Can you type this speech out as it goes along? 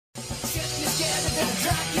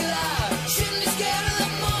Brittacular. Shouldn't be scared of the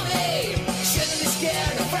mummy. Shouldn't be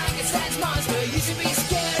scared of Frankenstein's monster. You should be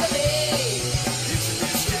scared of me. You should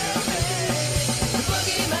be scared of me. The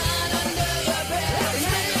boogeyman under your bed is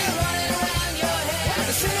really running around your head.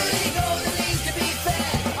 The silly goat that needs to be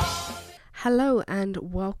fed. Hello and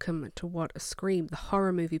welcome to What a Scream, the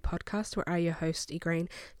horror movie podcast where I, your host, Ygraine,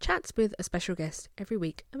 chats with a special guest every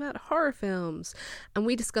week about horror films. And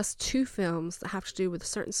we discuss two films that have to do with a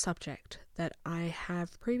certain subject that I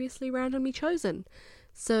have previously randomly chosen.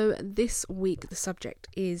 So this week the subject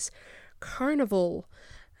is Carnival.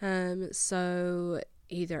 So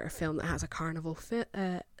either a film that has a carnival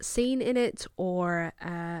scene in it or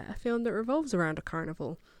a film that revolves around a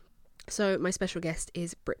carnival. So my special guest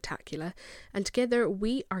is Brittacular, and together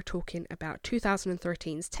we are talking about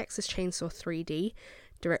 2013's Texas Chainsaw 3D,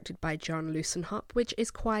 directed by John Lucenhop, which is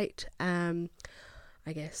quite, I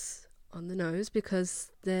guess, on the nose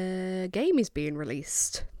because the game is being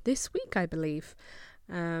released this week, I believe.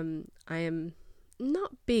 I am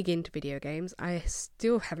not big into video games. I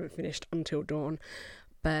still haven't finished Until Dawn,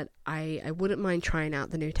 but I wouldn't mind trying out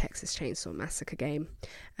the new Texas Chainsaw Massacre game.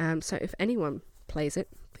 So if anyone plays it,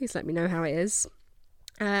 please let me know how it is.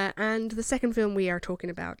 And the second film we are talking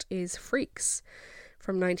about is Freaks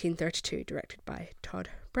from 1932, directed by Todd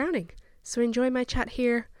Browning. So enjoy my chat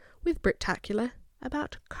here with Brittacular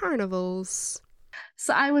about carnivals.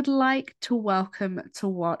 So I would like to welcome to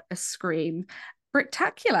What a Scream,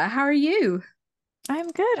 Brittacular. How are you? I'm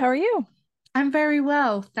good. How are you? I'm very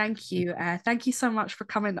well, thank you. Thank you so much for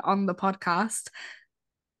coming on the podcast.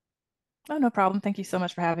 Oh, no problem. Thank you so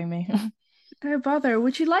much for having me. No bother.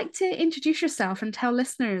 Would you like to introduce yourself and tell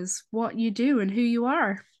listeners what you do and who you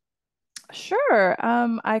are? Sure.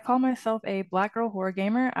 I call myself a Black girl horror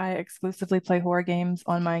gamer. I exclusively play horror games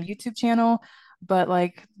on my YouTube channel, but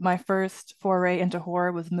like my first foray into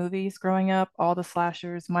horror was movies growing up, all the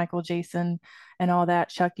slashers, Michael, Jason, and all that,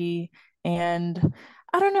 Chucky. And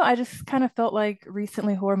I don't know, I just kind of felt like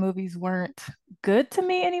recently horror movies weren't good to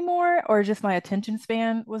me anymore, or just my attention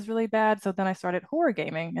span was really bad. So then I started horror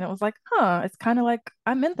gaming, and it was like, it's kind of like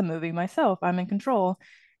I'm in the movie myself, I'm in control.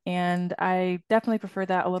 And I definitely prefer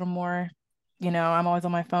that a little more. I'm always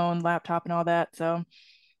on my phone, laptop, and all that. So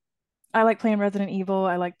I like playing Resident Evil.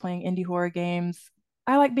 I like playing indie horror games.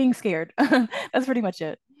 I like being scared. That's pretty much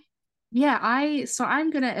it. Yeah,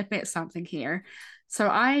 I'm gonna admit something here. So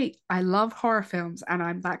I love horror films, and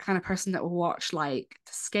I'm that kind of person that will watch like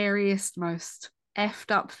the scariest, most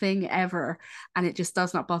effed up thing ever, and it just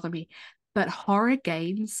does not bother me. But horror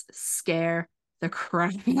games scare the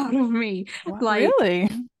crap out of me. What, Like, really?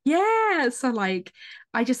 yeah, so like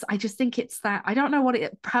I just think it's that, I don't know what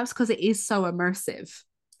it, perhaps because it is so immersive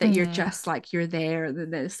that you're Mhm. just like, you're there and then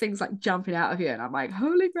there's things like jumping out of you and I'm like,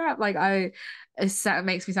 holy crap, like it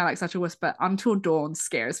makes me sound like such a wuss, but Until Dawn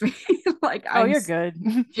scares me. Like Oh, I'm you're good.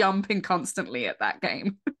 jumping constantly at that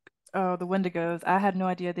game. Oh, the Wendigos. I had no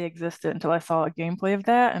idea they existed until I saw a gameplay of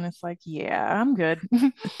that, and it's like, yeah, I'm good.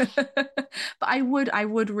 But I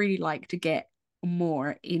would really like to get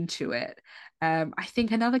more into it. I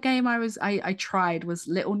think another game I tried was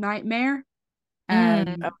Little Nightmare. Oh,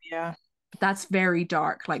 Um yeah. that's very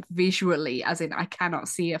dark, like visually, as in I cannot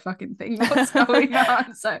see a fucking thing what's going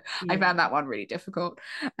on. So I Yeah. found that one really difficult.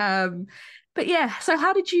 Um, but yeah, so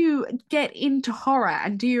how did you get into horror?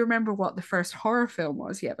 And do you remember what the first horror film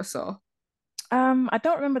was you ever saw? I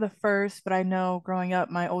don't remember the first, but I know growing up,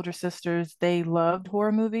 my older sisters, they loved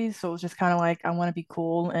horror movies. So it was just kind of like, I want to be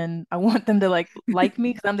cool and I want them to like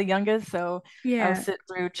me because I'm the youngest. So I would Yeah. sit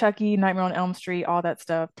through Chucky, Nightmare on Elm Street, all that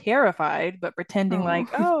stuff, terrified, but pretending Oh. like,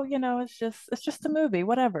 oh, it's just a movie,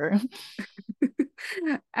 whatever.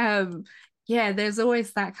 um yeah, there's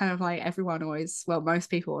always that kind of like, everyone always, well, most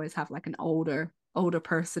people always have like an older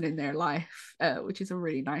person in their life, which is a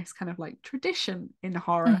really nice kind of like tradition in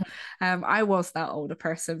horror. Mhm. I was that older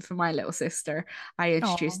person for my little sister. I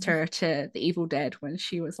introduced Oh, her to the Evil Dead when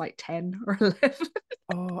she was like 10 or 11.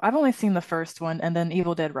 oh, I've only seen the first one and then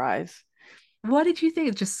Evil Dead Rise. What did you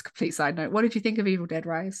think, just a complete side note, what did you think of Evil Dead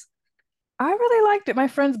Rise? I really liked it. My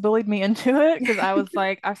friends bullied me into it because I was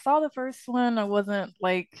like, I saw the first one. I wasn't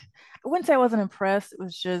like, I wouldn't say I wasn't impressed. It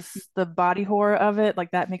was just the body horror of it. Like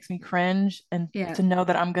that makes me cringe. And Yeah. to know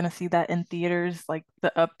that I'm gonna see that in theaters, like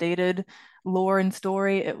the updated lore and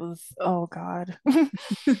story, it was, oh God.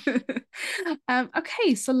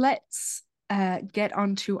 Okay, so let's get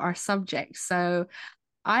on to our subject. So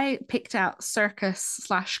I picked out circus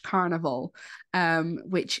slash carnival,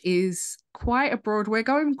 which is quite a broad. We're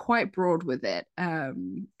going quite broad with it.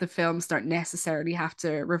 The films don't necessarily have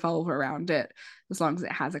to revolve around it as long as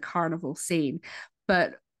it has a carnival scene.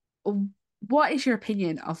 But what is your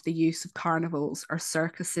opinion of the use of carnivals or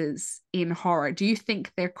circuses in horror? Do you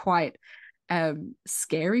think they're quite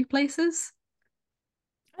scary places?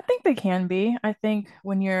 I think they can be. I think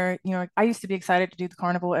when I used to be excited to do the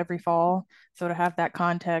carnival every fall. So to have that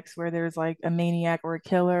context where there's like a maniac or a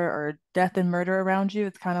killer or death and murder around you,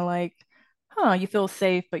 it's kind of like, huh, you feel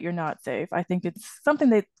safe, but you're not safe. I think it's something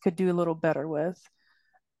they could do a little better with.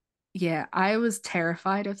 Yeah, I was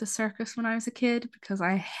terrified of the circus when I was a kid because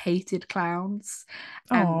I hated clowns.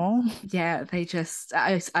 And Oh, yeah,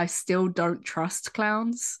 I still don't trust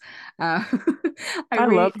clowns. Uh, I I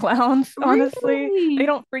love clowns, honestly. They really,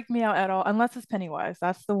 don't freak me out at all, unless it's Pennywise.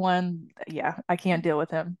 That's the one, yeah, I can't deal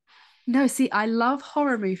with him. no, see, I love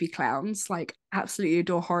horror movie clowns, like absolutely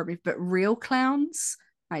adore horror movie, but real clowns,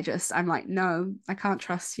 I'm like, no, I can't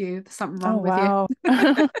trust you. There's something Oh, wrong with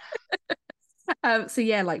you. wow. So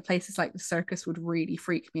yeah, like places like the circus would really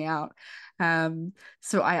freak me out.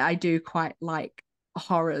 So I do quite like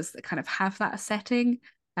horrors that kind of have that setting,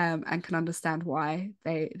 and can understand why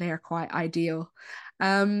they are quite ideal.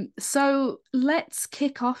 So let's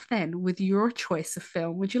kick off then with your choice of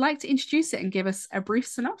film. Would you like to introduce it and give us a brief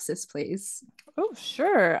synopsis, please? Oh,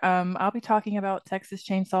 sure. I'll be talking about Texas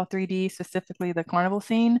Chainsaw 3D, specifically the carnival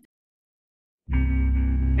scene.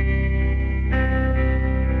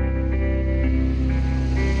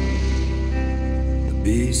 The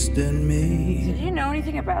beast in Did me you know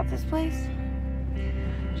anything about this place?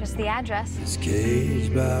 Just the address. is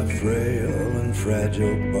caged by frail and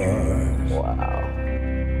fragile bars. Wow.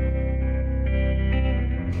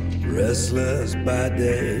 Restless by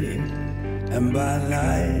day and by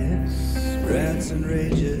night, rants and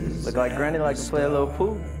rages. Look like Granny likes to play a little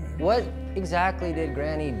pool. What exactly did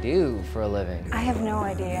Granny do for a living? I have no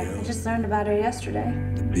idea. I just learned about her yesterday.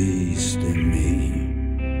 The beast in me.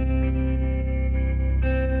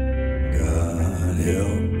 God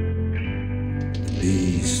help the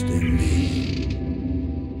beast in me.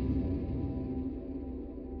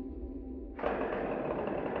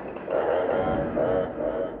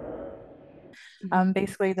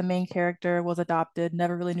 Basically, the main character was adopted,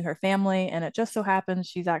 never really knew her family, and it just so happens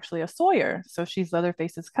she's actually a Sawyer. So she's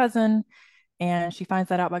Leatherface's cousin, and she finds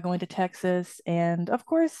that out by going to Texas. And of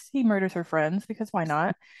course, he murders her friends because why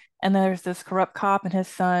not? And there's this corrupt cop and his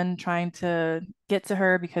son trying to get to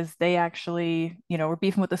her because they actually, were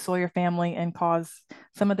beefing with the Sawyer family and caused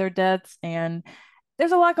some of their deaths. And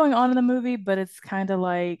there's a lot going on in the movie, but it's kind of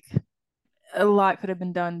like a lot could have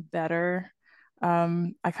been done better.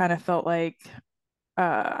 I kind of felt like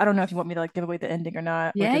I don't know if you want me to like give away the ending or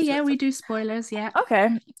not. Like, Yeah, yeah, we do spoilers. Yeah. okay.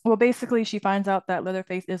 Well, basically, she finds out that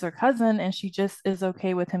Leatherface is her cousin, and she just is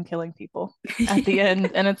okay with him killing people at the end.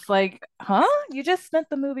 And it's like, huh? You just spent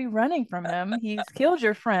the movie running from him. He's killed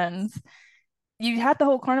your friends. You had the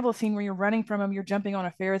whole carnival scene where you're running from him, you're jumping on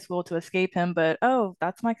a Ferris wheel to escape him, but oh,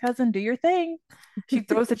 that's my cousin. Do your thing. She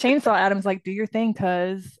throws the chainsaw at him, is like, do your thing,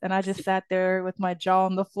 cuz. And I just sat there with my jaw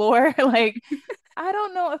on the floor, like, I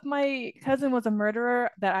don't know if my cousin was a murderer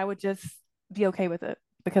that I would just be okay with it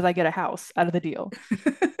because I get a house out of the deal.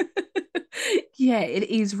 Yeah, it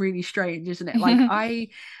is really strange, isn't it? I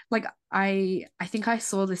think I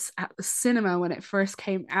saw this at the cinema when it first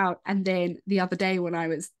came out, and then the other day when I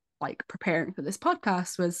was like preparing for this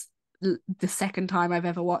podcast was the second time I've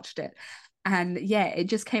ever watched it. And yeah, it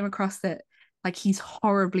just came across that like he's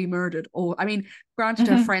horribly murdered all. I mean, granted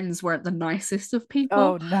her friends weren't the nicest of Oh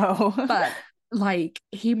people, no. but like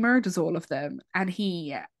he murders all of them, and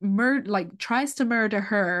he tries to murder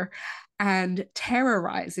her and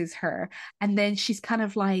terrorizes her. And then she's kind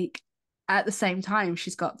of like, at the same time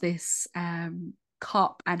she's got this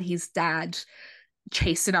cop and his dad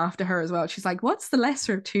chasing after her as well. She's like, what's the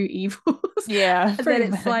lesser of two evils? Yeah, And then pretty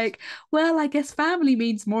it's much. like, well, I guess family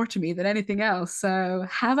means more to me than anything else, so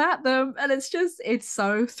have at them. And it's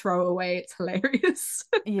so throwaway, it's hilarious.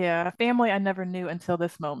 Yeah, family I never knew until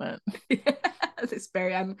this moment. Yeah, it's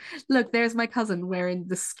very look, there's my cousin wearing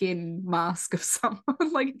the skin mask of someone.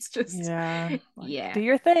 Like it's just, Yeah, like yeah, do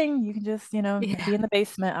your thing. You can just, be yeah, in the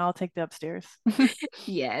basement. I'll take the upstairs.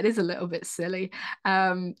 yeah, it is a little bit silly.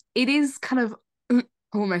 It is kind of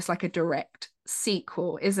almost like a direct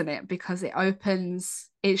sequel, isn't it? Because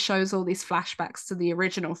it shows all these flashbacks to the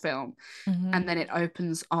original film, and Mhm. then it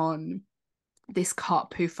opens on this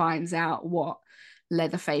cop who finds out what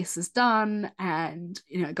Leatherface has done, and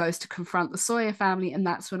goes to confront the Sawyer family, and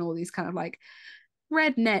that's when all these kind of like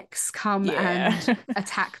rednecks come Yeah. and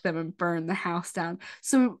attack them and burn the house down.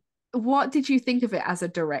 So what did you think of it as a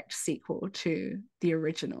direct sequel to the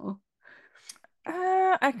original?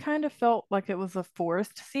 I kind of felt like it was a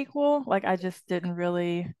forced sequel. Like I just didn't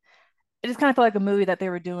really, it just kind of felt like a movie that they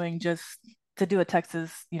were doing just to do a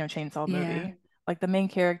Texas, chainsaw Yeah. movie. Like the main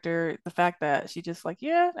character, the fact that she just like,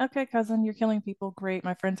 yeah, okay, cousin, you're killing people, great.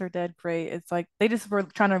 My friends are dead, great. It's like they just were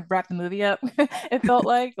trying to wrap the movie up. It felt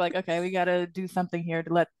like, okay, we gotta do something here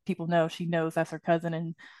to let people know she knows that's her cousin.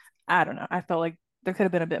 And I don't know, I felt like there could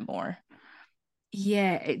have been a bit more.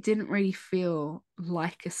 Yeah, it didn't really feel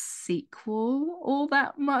like a sequel all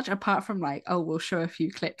that much, apart from like, oh, we'll show a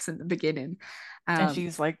few clips in the beginning. And Um,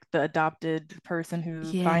 she's like the adopted person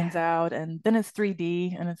who finds yeah. out, and then it's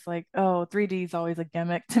 3D, and it's like, oh, 3D is always a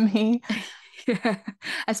gimmick to me. Yeah,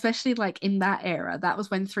 especially like in that era. That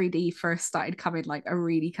was when 3D first started coming like a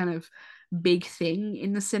really kind of big thing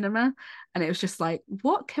in the cinema. And it was just like,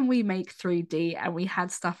 what can we make 3D? And we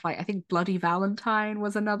had stuff like, I think Bloody Valentine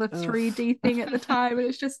was another Oof. 3D thing at the time. And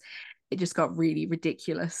it just got really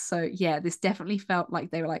ridiculous. So yeah, this definitely felt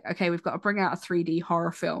like they were like, okay, we've got to bring out a 3D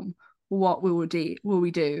horror film. What will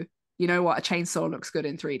we do? You know what? A chainsaw looks good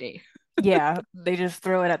in 3D. Yeah, they just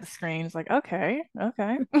throw it at the screen. It's like, okay,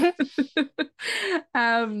 okay.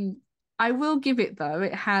 um, I will give it though.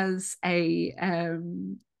 It has a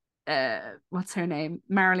what's her name?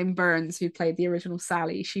 Marilyn Burns, who played the original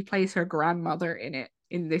Sally. She plays her grandmother in it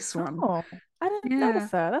in this one. Oh, I didn't Yeah, notice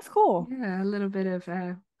that. That's cool. yeah, a little bit of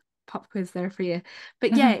pop quiz there for you.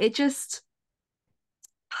 But yeah, Mhm. it just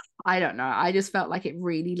I don't know. I just felt like it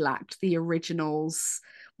really lacked the originals,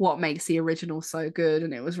 what makes the original so good,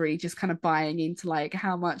 and it was really just kind of buying into like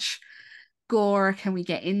how much gore can we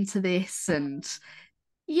get into this, and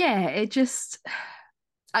yeah, it just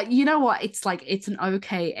you know what? It's like it's an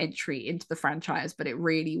okay entry into the franchise, but it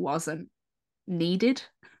really wasn't needed.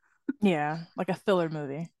 Yeah, like a filler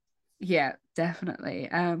movie. Yeah, definitely.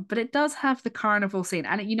 But it does have the carnival scene,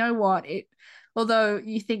 and you know what? Although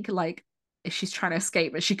you think like if she's trying to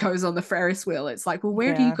escape, but she goes on the Ferris wheel, it's like, well,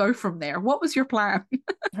 where do you Yeah, go from there? What was your plan?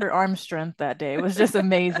 her arm strength that day was just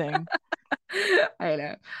amazing. I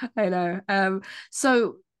know, I know.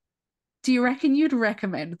 So do you reckon you'd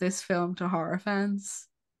recommend this film to horror fans?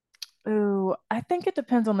 Ooh, I think it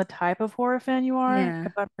depends on the type of horror fan you are, Yeah,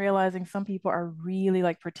 because I'm realizing some people are really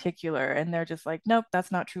like particular and they're just like, nope,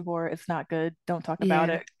 that's not true horror. It's not good. Don't talk about yeah,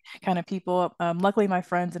 it. Kind of people. Luckily, my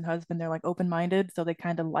friends and husband, they're like open-minded, so they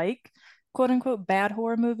kind of like quote unquote bad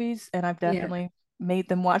horror movies, and I've yeah. definitely made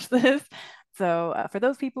them watch this. So for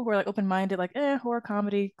those people who are like open-minded, like, horror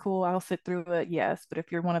comedy, cool, I'll sit through it, yes. But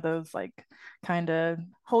if you're one of those like kind of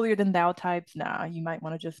holier than thou types, nah, you might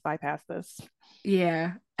want to just bypass this.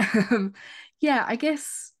 Yeah. Um, yeah, I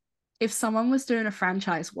guess if someone was doing a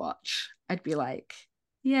franchise watch, I'd be like,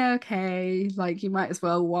 yeah, okay, like you might as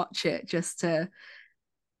well watch it just to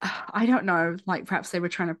I don't know, like perhaps they were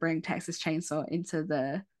trying to bring Texas Chainsaw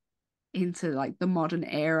into like the modern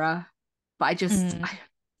era, but Mm.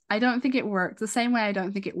 I don't think it worked the same way I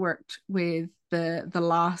don't think it worked with the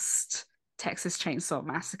last Texas Chainsaw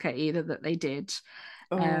Massacre either that they did.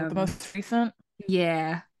 Oh, the Um most recent?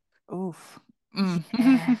 yeah, Oof. Mm.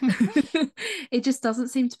 yeah. It just doesn't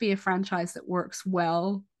seem to be a franchise that works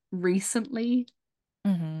well recently.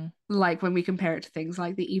 hmm Like when we compare it to things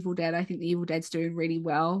like The Evil Dead, I think The Evil Dead's doing really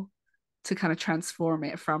well to kind of transform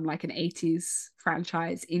it from like an 80s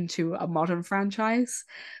franchise into a modern franchise.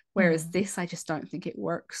 Whereas Mm. this, I just don't think it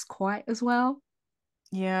works quite as well.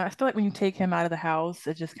 Yeah, I feel like when you take him out of the house,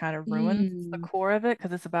 it just kind of ruins the Mm, core of it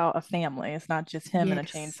because it's about a family. It's not just him and a yes.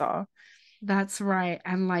 chainsaw. That's right.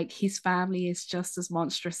 And like his family is just as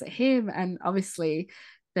monstrous at him. And obviously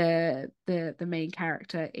the main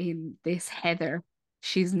character in this, Heather,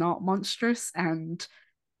 she's not monstrous and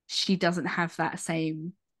she doesn't have that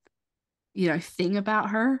same, thing about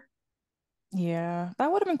her. Yeah,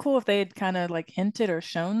 that would have been cool if they had kind of like hinted or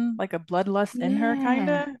shown like a bloodlust in her, kind Yeah.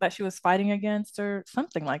 of that she was fighting against or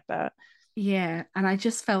something like that. Yeah. And I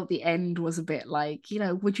just felt the end was a bit like,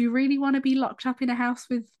 would you really want to be locked up in a house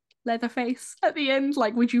with Leatherface at the end?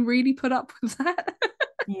 Like, would you really put up with that?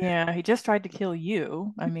 Yeah, he just tried to kill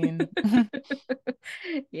you. I mean,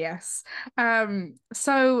 Yes.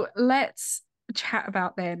 So let's chat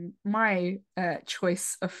about then my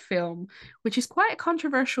choice of film, which is quite a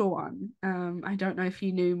controversial one. I don't know if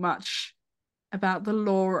you knew much about the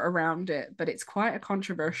lore around it, but it's quite a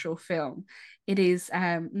controversial film. It is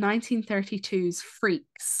 1932's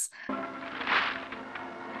Freaks.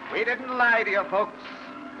 We didn't lie to you, folks.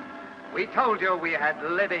 We told you we had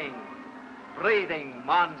living, breathing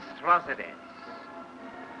monstrosities.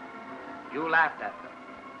 You laughed at them,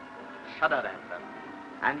 shuddered at them,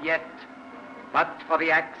 and yet, but for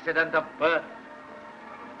the accident of birth,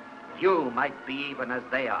 you might be even as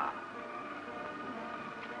they are.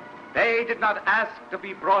 They did not ask to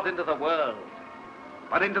be brought into the world,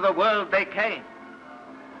 but into the world they came.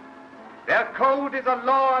 Their code is a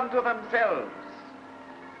law unto themselves.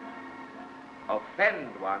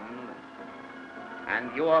 Offend one,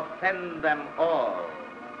 and you offend them all.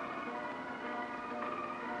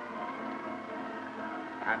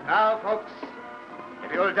 And now, folks,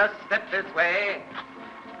 if you'll just step this way,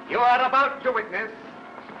 you are about to witness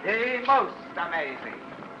the most amazing,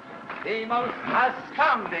 the most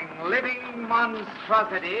astounding living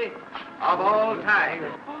monstrosity of all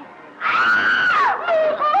time.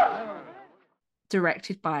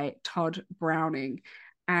 Directed by Todd Browning,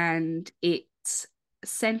 and it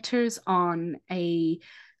centers on a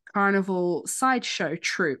carnival sideshow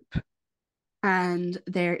troupe. And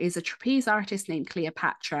there is a trapeze artist named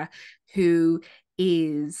Cleopatra who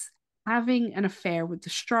is having an affair with the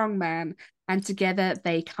strongman, and together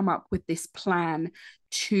they come up with this plan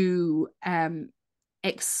to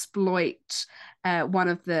exploit one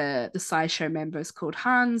of the sideshow members called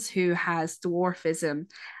Hans, who has dwarfism,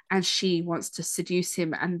 and she wants to seduce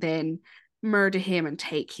him and then murder him and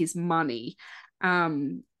take his money.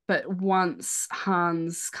 But once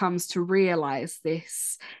Hans comes to realize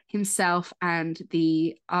this, himself and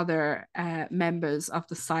the other members of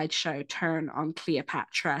the sideshow turn on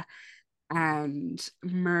Cleopatra and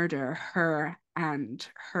murder her and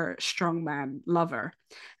her strongman lover.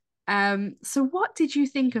 So what did you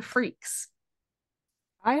think of Freaks?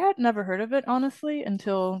 I had never heard of it, honestly,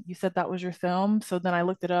 until you said that was your film. So then I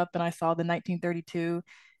looked it up and I saw the 1932,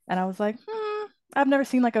 and I was like, I've never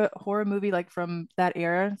seen like a horror movie like from that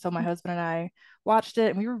era. So my husband and I watched it,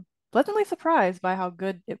 and we were pleasantly surprised by how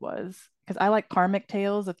good it was. Because I like karmic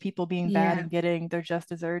tales of people being bad Yeah, and getting their just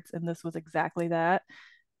desserts, and this was exactly that.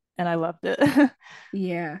 And I loved it.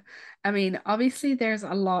 yeah. I mean, obviously there's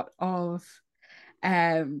a lot of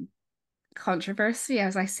um controversy,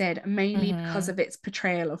 as I said, mainly because hmm of its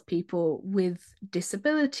portrayal of people with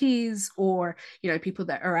disabilities, or, people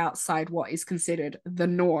that are outside what is considered the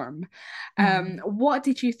norm. hmm What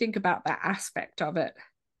did you think about that aspect of it?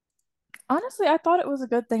 Honestly, I thought it was a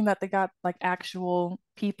good thing that they got like actual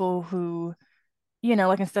people who,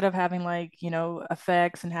 like instead of having like,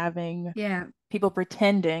 effects and having Yeah, people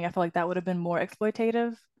pretending, I feel like that would have been more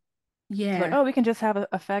exploitative. So like, yeah, oh, we can just have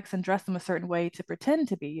effects and dress them a certain way to pretend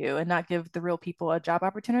to be you and not give the real people a job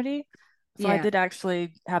opportunity. So I yeah, did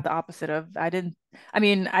actually have the opposite of, I didn't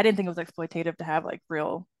think it was exploitative to have like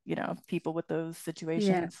real, people with those yeah.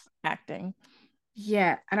 situations acting.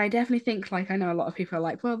 Yeah, and I definitely think, like, I know a lot of people are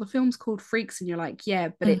like, well, the film's called Freaks, and you're like, yeah,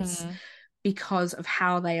 but it's hmm because of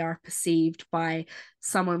how they are perceived by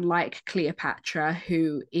someone like Cleopatra,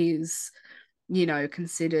 who is,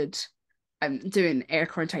 considered, I'm doing air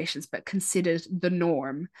quotations, but considered the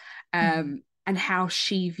norm, hmm and how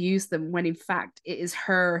she views them, when in fact it is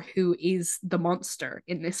her who is the monster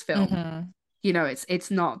in this film. hmm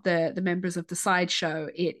It's not the members of the sideshow,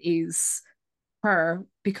 it is her,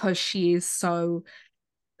 because she is so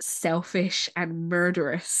selfish and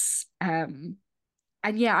murderous.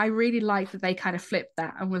 And yeah, I really like that they kind of flipped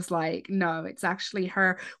that and was like, no, it's actually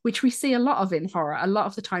her, which we see a lot of in horror. A lot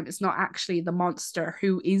of the time, it's not actually the monster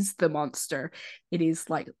who is the monster, it is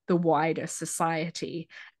like the wider society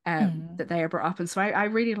hmm that they are brought up. And so I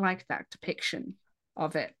really like that depiction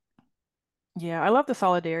of it. Yeah, I love the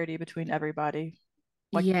solidarity between everybody.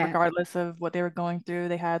 Like Yeah, regardless of what they were going through,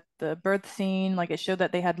 they had the birth scene, like it showed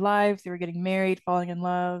that they had lives, they were getting married, falling in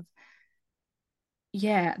love.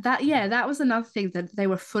 that was another thing, that they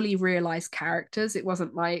were fully realized characters. It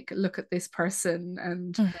wasn't like, look at this person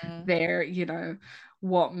and hmm they're,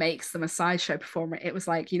 what makes them a sideshow performer. It was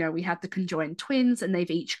like, we had the conjoined twins, and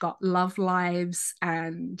they've each got love lives,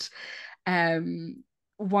 and um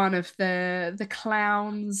one of the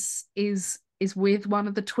clowns is with one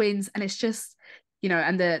of the twins, and it's just,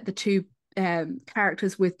 and the two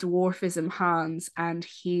characters with dwarfism, Hans and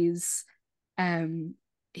um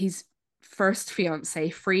his first fiance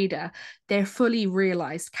Frida, they're fully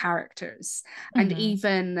realized characters. And hmm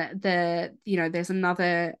even there's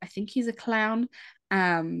another, I think he's a clown,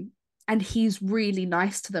 um and he's really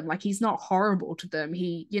nice to them. Like, he's not horrible to them.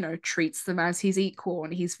 He, treats them as his equal,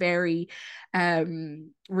 and he's very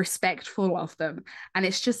respectful of them. And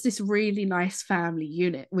it's just this really nice family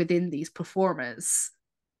unit within these performers.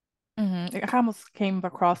 It almost came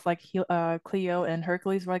across like Cleo and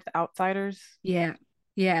Hercules were like the outsiders. Yeah,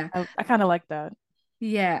 yeah. I kind of like that.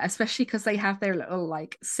 Yeah, especially because they have their little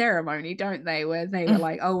like ceremony, don't they? Where they were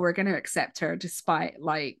like, oh, we're going to accept her despite,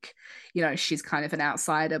 like, she's kind of an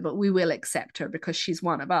outsider, but we will accept her because she's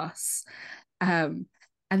one of us. Um,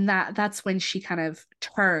 and that's when she kind of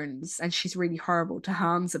turns, and she's really horrible to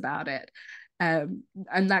Hans about it. And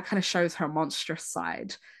that kind of shows her monstrous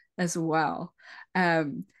side as well.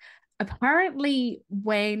 Um, apparently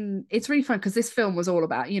when it's really fun because this film was all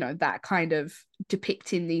about, that kind of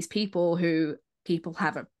depicting these people who people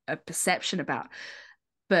have a perception about.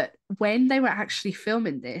 But when they were actually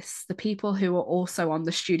filming this, the people who were also on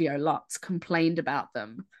the studio lots complained about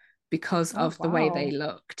them because Oh, of the way they wow.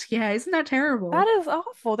 looked. Yeah, isn't that terrible? That is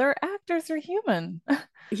awful. They're actors, they're human.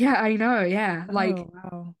 Yeah, I know. Yeah, like Oh,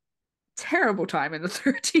 wow. terrible time in the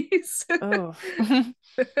 30s. Oh.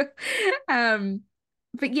 um,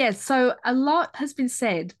 but yeah, so a lot has been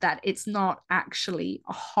said that it's not actually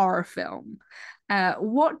a horror film.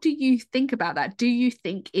 What do you think about that? Do you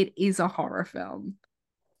think it is a horror film?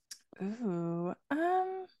 Ooh.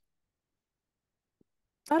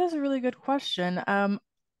 That is a really good question.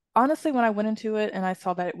 Honestly, when I went into it and I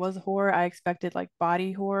saw that it was horror, I expected like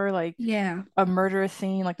body horror, like Yeah, a murderous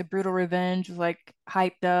scene, like the brutal revenge was like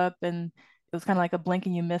hyped up, and it was kind of like a blink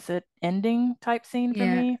and you miss it ending type scene for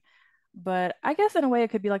yeah, me. But I guess in a way it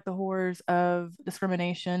could be like the horrors of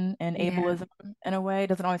discrimination and yeah, ableism in a way. It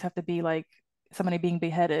doesn't always have to be like somebody being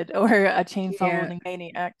beheaded or a chainsaw yeah. wielding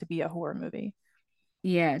maniac to be a horror movie.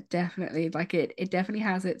 Yeah, definitely. Like it definitely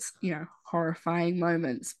has its, horrifying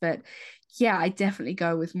moments, but yeah, I definitely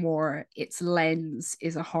go with more its lens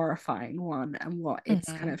is a horrifying one and what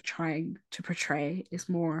it's kind Hmm. of trying to portray is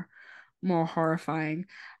more horrifying.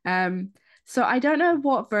 Um so I don't know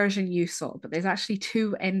what version you saw, but there's actually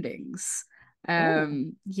two endings.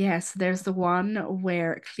 Oh, Yes, there's the one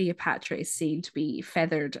where Cleopatra is seen to be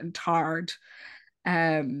feathered and tarred,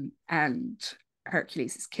 and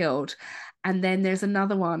Hercules is killed. And then there's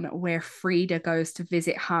another one where Frida goes to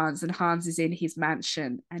visit Hans, and Hans is in his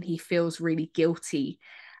mansion and he feels really guilty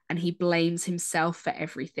and he blames himself for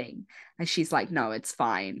everything. And she's like, no, it's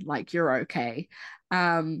fine. Like, you're okay.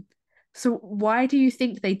 Um, so why do you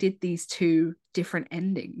think they did these two different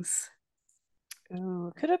endings?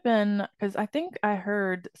 ooh, could have been because I think I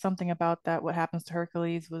heard something about that. What happens to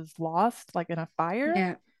Hercules was lost, like in a fire.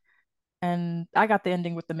 Yeah, And I got the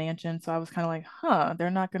ending with the mansion, so I was kind of like, huh,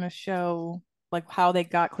 they're not going to show like how they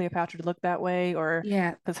got Cleopatra to look that way, or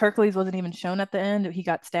yeah, because Hercules wasn't even shown at the end, he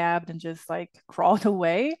got stabbed and just like crawled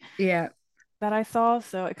away yeah, that I saw.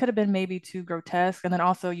 So it could have been maybe too grotesque. And then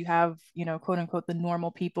also you have, quote unquote, the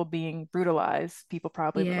normal people being brutalized. People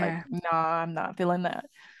probably were like, yeah. nah, I'm not feeling that.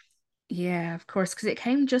 Yeah, of course, because it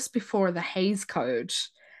came just before the Hays Code,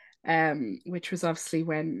 which was obviously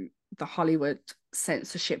when the Hollywood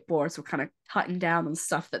censorship boards were kind of cutting down on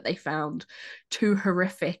stuff that they found too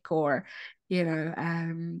horrific or,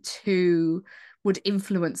 too would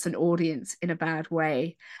influence an audience in a bad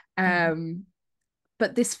way. Mhm.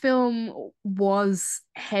 But this film was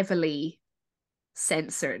heavily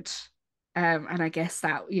censored. And I guess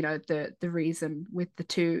that the reason with the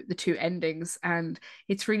two endings, and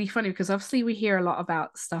it's really funny because obviously we hear a lot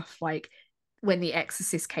about stuff like when The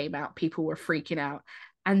Exorcist came out, people were freaking out,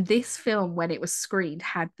 and this film when it was screened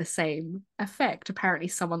had the same effect. Apparently,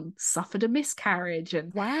 someone suffered a miscarriage,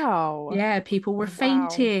 and Wow. yeah, people were Wow.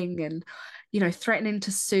 fainting and threatening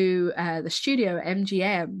to sue the studio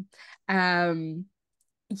MGM. Um,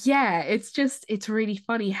 yeah, it's really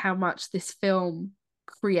funny how much this film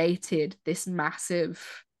created this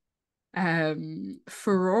massive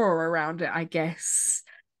furore around it, I guess.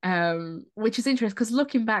 Which is interesting because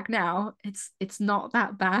looking back now, it's not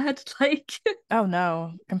that bad. Like Oh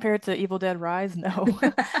no. Compared to Evil Dead Rise, no.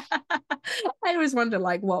 I always wonder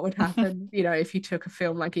like what would happen, if you took a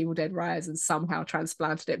film like Evil Dead Rise and somehow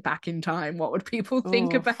transplanted it back in time, what would people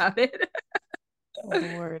think Oof. about it? Oh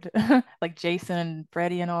Lord. Like Jason and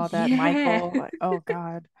Freddy and all that, Yeah. Michael. Like, oh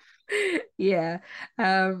God. Yeah.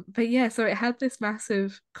 But yeah, so it had this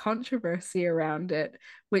massive controversy around it,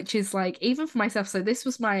 which is like, even for myself, so this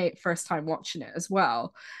was my first time watching it as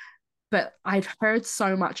well. But I'd heard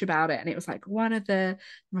so much about it, and it was like one of the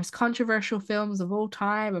most controversial films of all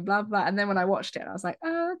time, and blah blah. And then when I watched it, I was like,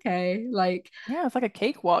 oh, okay, like, Yeah, it's like a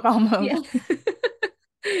cakewalk yeah, almost.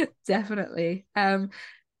 definitely.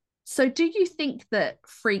 So do you think that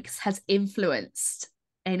Freaks has influenced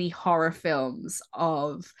any horror films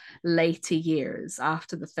of later years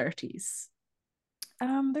after the 30s?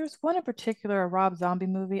 There's one in particular, a Rob Zombie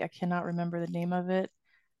movie. I cannot remember the name of it.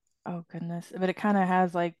 Oh goodness. But it kind of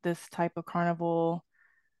has like this type of carnival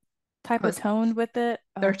type Oh, of it's tone with it.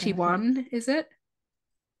 Oh goodness. 31, is it?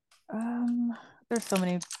 Um, there's so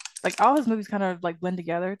many, like all his movies kind of like blend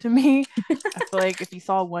together to me. I feel like if you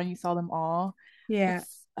saw one, you saw them all. Yeah.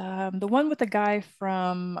 It's the one with the guy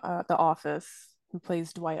from The Office who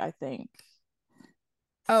plays Dwight, I think.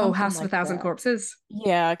 Oh, Something House of a like Thousand that. Corpses.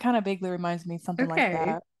 Yeah, it kind of vaguely reminds me something like Okay.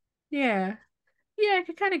 that. Yeah. Yeah, I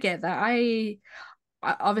could kind of get that.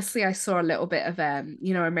 Obviously I saw a little bit of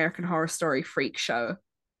American Horror Story Freak Show.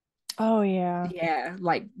 Oh yeah. Yeah,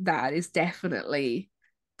 like that is definitely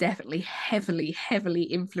heavily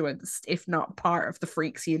influenced, if not part of the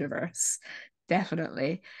Freaks universe.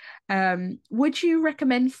 Definitely. Would you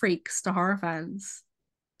recommend Freaks to horror fans?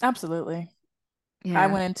 Absolutely. I Yeah.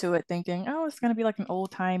 went into it thinking, oh, it's gonna be like an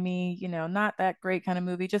old-timey, not that great kind of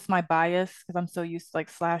movie. Just my bias because I'm so used to like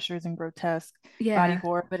slashers and grotesque body Yeah.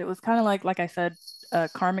 horror. But it was kind of like I said, a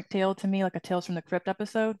karmic tale to me, like a Tales from the Crypt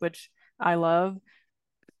episode, which I love.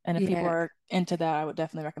 And if people Yeah. are into that, I would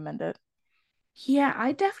definitely recommend it. Yeah,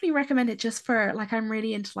 I definitely recommend it just for like I'm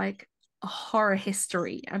really into like horror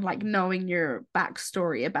history and like knowing your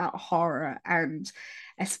backstory about horror and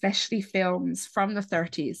especially films from the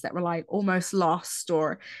 30s that were like almost lost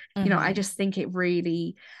or I Hmm. just think it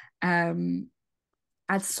really um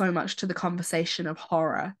adds so much to the conversation of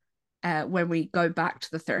horror when we go back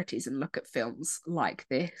to the 30s and look at films like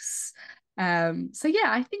this. So yeah,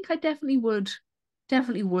 I think I definitely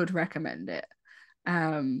would recommend it.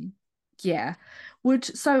 Um, yeah.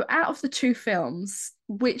 So out of the two films,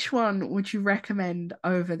 which one would you recommend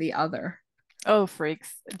over the other? Oh,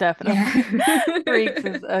 Freaks, Yeah. definitely. Freaks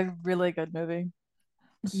is a really good movie.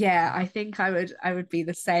 Yeah, I think I would be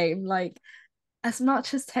the same. Like as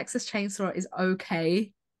much as Texas Chainsaw is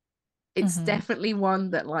okay, it's Hmm. definitely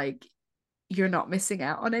one that like you're not missing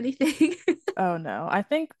out on anything. Oh no, I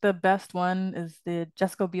think the best one is the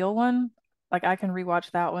Jessica Biel one. Like I can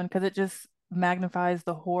rewatch that one because it just magnifies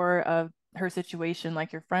the horror of her situation.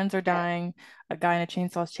 Like your friends are Yeah. dying, a guy in a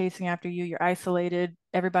chainsaw is chasing after you, you're isolated,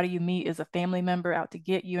 everybody you meet is a family member out to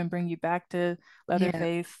get you and bring you back to Yeah.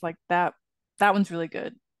 Leatherface. Like that one's really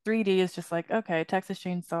good. 3D is just like, okay, Texas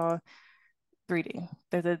Chainsaw 3D.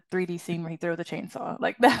 There's a 3D scene where he throws a chainsaw.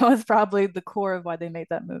 Like that was probably the core of why they made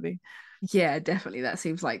that movie. Yeah, definitely. That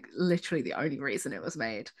seems like literally the only reason it was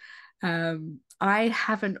made. I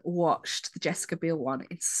haven't watched the Jessica Biel one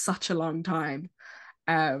in such a long time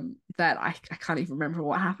that I can't even remember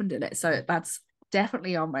what happened in it. So that's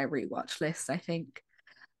definitely on my rewatch list, I think.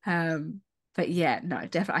 But yeah, no,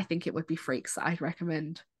 definitely I think it would be Freaks that I'd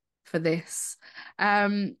recommend for this.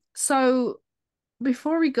 So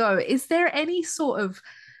before we go, is there any sort of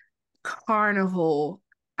carnival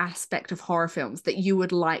aspect of horror films that you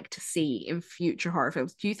would like to see in future horror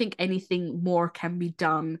films? Do you think anything more can be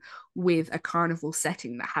done with a carnival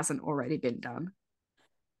setting that hasn't already been done?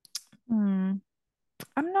 Hmm.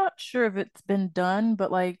 I'm not sure if it's been done,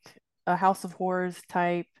 but like a House of Horrors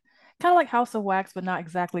type, kind of like House of Wax, but not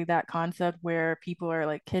exactly that concept where people are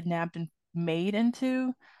like kidnapped and made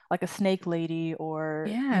into like a snake lady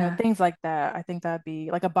or, Yeah. things like that. I think that'd be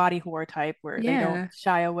like a body horror type where they don't Yeah.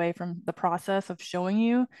 shy away from the process of showing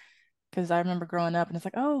you. Because I remember growing up and it's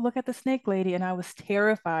like, oh, look at the snake lady. And I was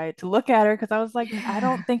terrified to look at her because I was like, I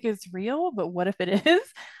don't Yeah. think it's real, but what if it is?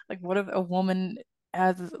 Like, what if a woman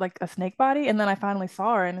has like a snake body? And then I finally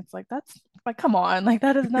saw her and it's like, that's like, come on, like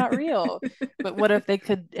that is not real. But what if they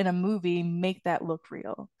could, in a movie, make that look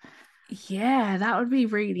real? Yeah, that would be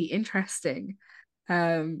really interesting.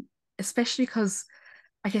 Um, Especially because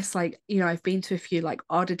I guess like, I've been to a few like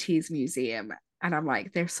oddities museum and I'm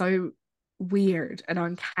like, they're so weird and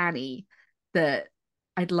uncanny that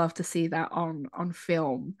I'd love to see that on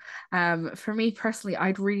film. For me personally,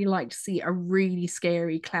 I'd really like to see a really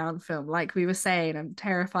scary clown film. Like we were saying, I'm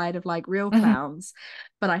terrified of like real Mhm. clowns,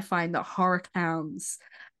 but I find that horror clowns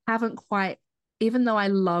haven't quite, even though I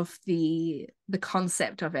love the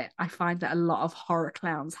concept of it, I find that a lot of horror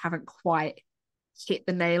clowns haven't quite hit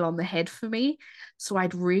the nail on the head for me. So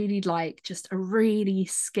I'd really like just a really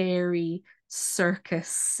scary circus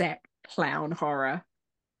set clown horror.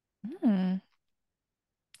 Hmm.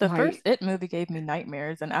 The first Like, It movie gave me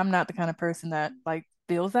nightmares, and I'm not the kind of person that like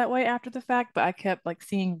feels that way after the fact, but I kept like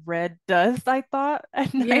seeing red dust, I thought,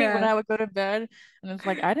 at night when yeah, I would go to bed. And it's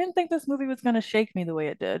like I didn't think this movie was gonna shake me the way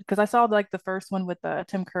it did. Because I saw like the first one with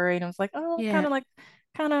Tim Curry, and I was like, oh, yeah,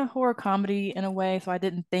 kind of horror comedy in a way. So I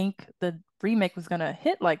didn't think the remake was gonna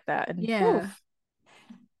hit like that. And yeah. poof.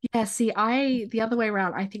 Yeah, see, the other way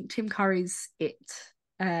around, I think Tim Curry's it,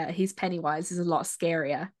 he's Pennywise is a lot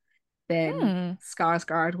scarier than Hmm.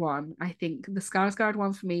 Skarsgård one. I think the Skarsgård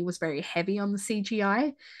one for me was very heavy on the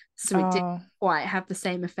CGI, so it didn't Oh. quite have the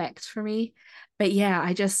same effect for me. But yeah,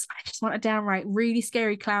 I just want a downright really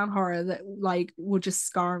scary clown horror that like will just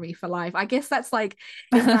scar me for life. I guess that's like,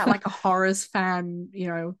 isn't that like a horrors fan,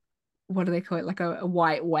 what do they call it? Like a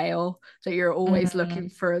white whale that you're always Mhm. looking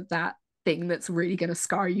for that thing that's really gonna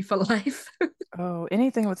scar you for life. Oh,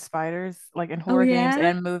 anything with spiders, like in Oh horror games yeah.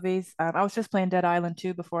 and movies. I was just playing Dead Island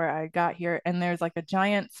 2 before I got here, and there's like a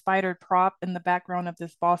giant spider prop in the background of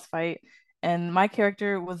this boss fight. and my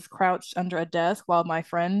character was crouched under a desk while my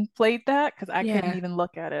friend played that because I couldn't Yeah. even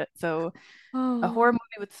look at it. So a Oh, horror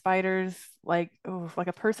movie with spiders, like like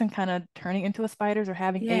a person kind of turning into a spiders or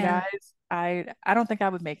having eight yeah. eyes, I don't think I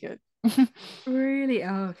would make it. Really?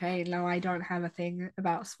 Oh, okay. No, I don't have a thing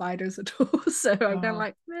about spiders at all. So I'm kind of Oh.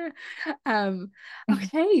 like, meh.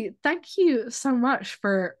 Okay. Thank you so much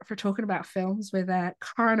for talking about films with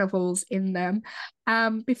carnivals in them.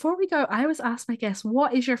 Before we go, I always ask my guests,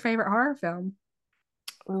 what is your favorite horror film?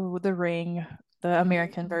 Ooh, The Ring, the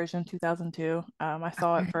American version, 2002. I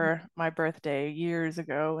saw it Okay. for my birthday years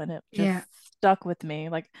ago, and it just Yeah. stuck with me.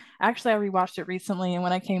 Like, actually, I rewatched it recently, and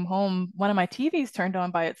when I came home, one of my TVs turned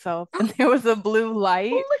on by itself, and there was a blue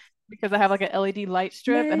light Oh my, because I have like an LED light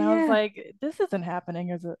strip, yeah, and I was yeah. like, "This isn't happening,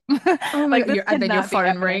 is it? Oh my Like, God. this And then your cannot be phone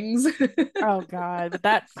happening." rings. Oh God, but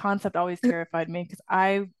that concept always terrified me because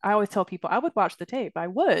I always tell people I would watch the tape. I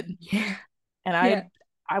would, Yeah. and Yeah.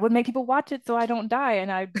 I would make people watch it so I don't die, and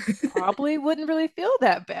I probably wouldn't really feel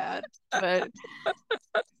that bad. But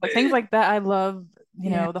like things like that, I love,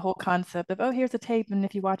 Yeah. the whole concept of, oh, here's a tape, and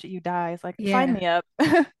if you watch it, you die. It's like, sign Yeah.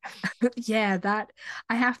 me up. Yeah, that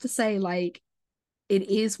I have to say, like, it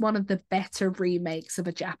is one of the better remakes of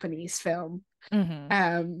a Japanese film.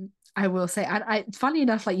 Hmm. I will say, and funny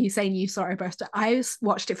enough, like you saying you saw it birthday,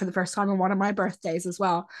 watched it for the first time on one of my birthdays as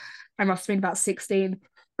well. I must have been about 16,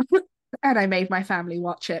 and I made my family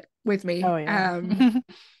watch it with Oh me. yeah.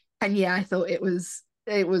 And yeah, I thought it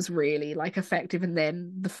was really like effective. And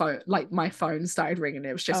then the phone, like my phone started ringing.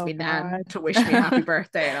 It was just Oh me nan God. to wish me a happy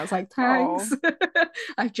birthday, and I was like, thanks. Oh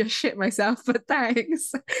I've just shit myself, but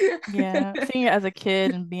thanks. yeah. Seeing it as a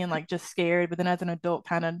kid and being like just scared, but then as an adult,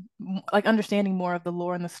 kind of like understanding more of the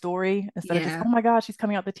lore and the story instead of just, Yeah, oh my gosh, she's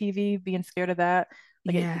coming out the TV, being scared of that.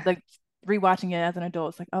 yeah, Like rewatching it as an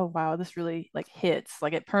adult, it's like, oh wow, this really like hits,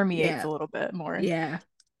 like it permeates yeah, a little bit more. yeah,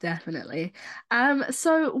 definitely.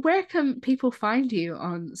 So where can people find you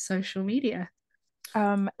on social media?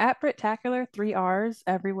 At Brittacular, 3 R's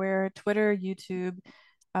everywhere, Twitter, YouTube.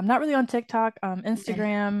 I'm not really on TikTok, Yeah,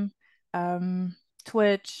 Instagram, um,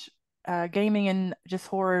 Twitch, gaming and just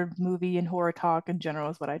horror movie and horror talk in general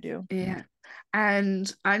is what I do. yeah.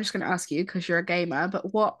 And I'm just going to ask you because you're a gamer,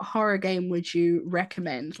 but what horror game would you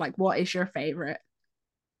recommend? Like, what is your favorite?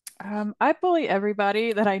 I bully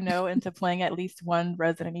everybody that I know into playing at least one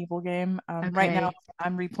Resident Evil game. Right now, Okay.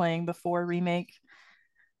 I'm replaying the 4 remake,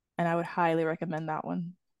 and I would highly recommend that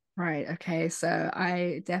one. Right, okay. So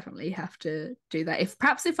I definitely have to do that. If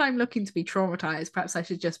I'm looking to be traumatized, perhaps I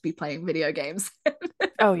should just be playing video games.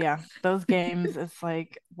 Oh yeah, those games, it's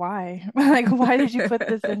like, why? Like, why did you put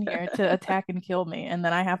this in here to attack and kill me? And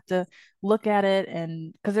then I have to look at it,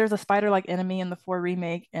 and because there's a spider-like enemy in the 4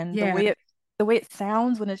 remake, and Yeah. the way it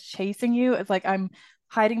sounds when it's chasing you, it's like I'm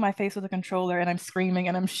hiding my face with a controller and I'm screaming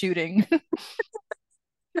and I'm shooting.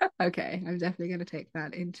 Okay. I'm definitely going to take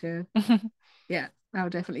that into, yeah, I'll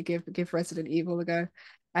definitely give Resident Evil a go.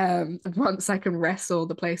 Once I can wrestle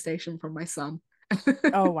the PlayStation from my son.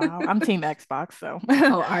 Oh wow, I'm Team Xbox, so.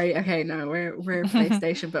 Oh, okay, no, we're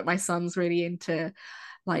PlayStation, but my son's really into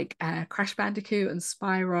like Crash Bandicoot and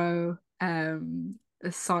Spyro,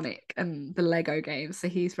 Sonic and the Lego games. So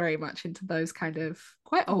he's very much into those kind of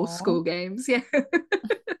quite old Aw. school games. Yeah.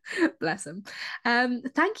 Bless him.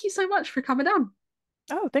 Thank you so much for coming on.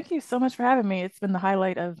 Oh, thank you so much for having me. It's been the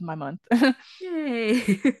highlight of my month.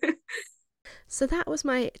 Yay. So that was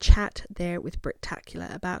my chat there with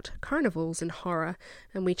Brittacular about carnivals and horror,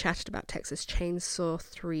 and we chatted about Texas Chainsaw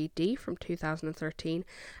 3D from 2013,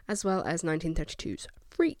 as well as 1932's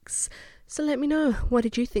Freaks. So let me know, what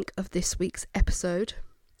did you think of this week's episode?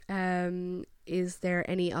 Is there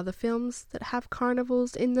any other films that have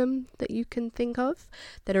carnivals in them that you can think of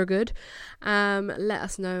that are good? Let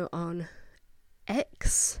us know on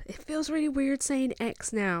X. It feels really weird saying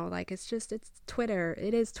X now. Like it's Twitter.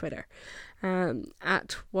 It is Twitter.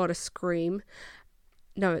 At what a scream.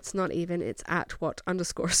 No, it's not even. It's at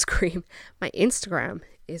what_scream. My Instagram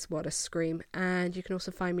is what a scream, and you can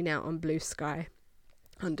also find me now on Blue Sky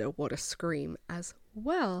under what a scream as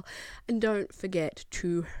well. And don't forget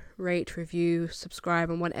to rate, review, subscribe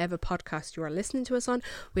on whatever podcast you are listening to us on.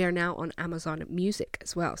 We are now on Amazon Music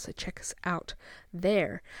as well, so check us out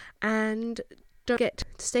there. And don't forget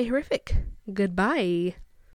to stay horrific. Goodbye.